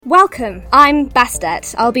Welcome, I'm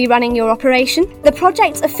Bastet. I'll be running your operation. The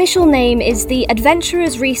project's official name is the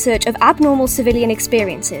Adventurers Research of Abnormal Civilian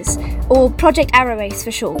Experiences, or Project ARO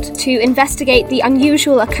for short, to investigate the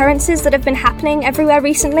unusual occurrences that have been happening everywhere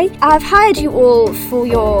recently. I've hired you all for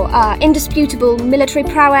your indisputable military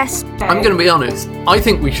prowess. I'm going to be honest, I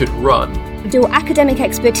think we should run. Your academic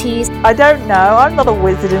expertise. I don't know, I'm not a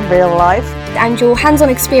wizard in real life. And your hands-on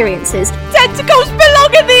experiences. Tentacles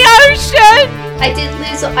belong in the ocean!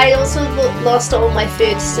 I also lost all my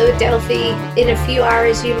food, so Delphi, in a few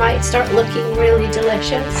hours you might start looking really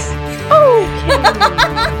delicious.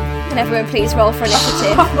 Can everyone please roll for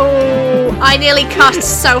initiative? Oh, I nearly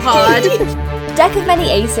cussed so hard. Deck of Many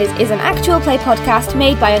Aces is an actual play podcast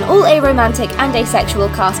made by an all-aromantic and asexual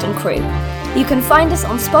cast and crew. You can find us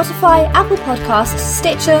on Spotify, Apple Podcasts,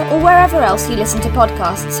 Stitcher, or wherever else you listen to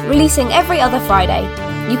podcasts, releasing every other Friday.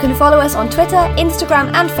 You can follow us on Twitter,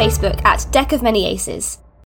 Instagram, and Facebook at Deck of Many Aces.